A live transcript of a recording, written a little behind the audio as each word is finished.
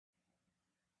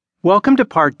Welcome to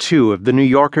Part 2 of The New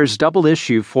Yorker's double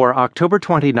issue for October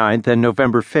 29th and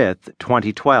November 5th,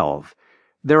 2012.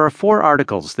 There are 4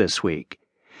 articles this week.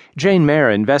 Jane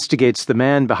Mayer investigates the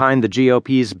man behind the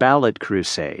GOP's ballot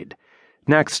crusade.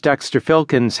 Next, Dexter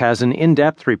Filkins has an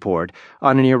in-depth report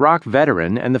on an Iraq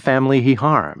veteran and the family he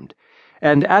harmed.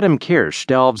 And Adam Kirsch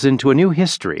delves into a new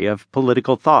history of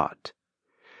political thought.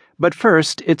 But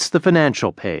first, it's the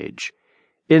financial page.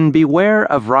 In Beware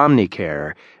of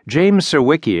Romneycare, James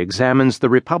Serwicki examines the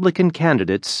Republican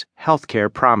candidates'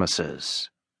 healthcare promises.